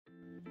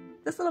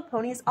This little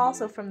pony is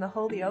also from the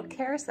Holyoke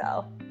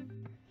Carousel.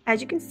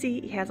 As you can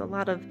see, he has a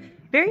lot of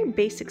very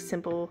basic,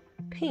 simple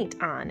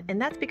paint on,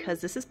 and that's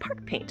because this is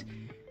park paint.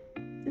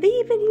 They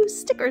even use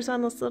stickers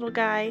on this little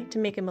guy to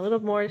make him a little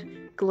more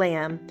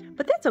glam,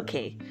 but that's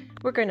okay.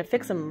 We're going to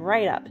fix him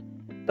right up.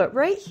 But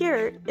right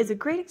here is a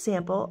great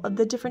example of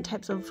the different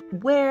types of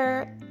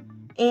wear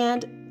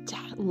and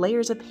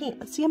layers of paint.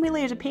 Let's see how many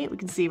layers of paint we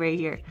can see right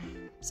here.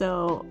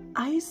 So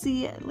I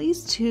see at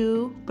least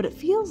 2, but it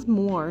feels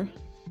more.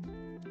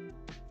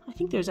 I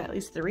think there's at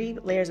least 3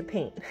 layers of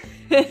paint.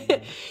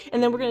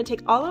 And then we're going to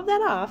take all of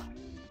that off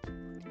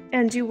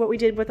and do what we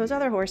did with those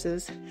other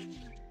horses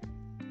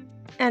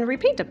and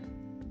repaint them.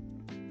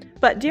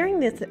 But during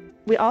this,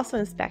 we also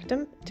inspect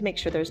them to make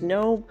sure there's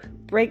no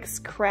breaks,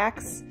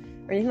 cracks,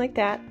 or anything like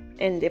that.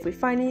 And if we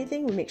find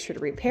anything, we make sure to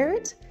repair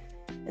it.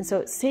 And so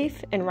it's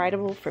safe and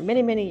rideable for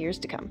many, many years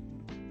to come.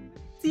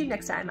 See you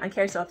next time on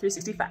Carousel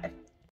 365.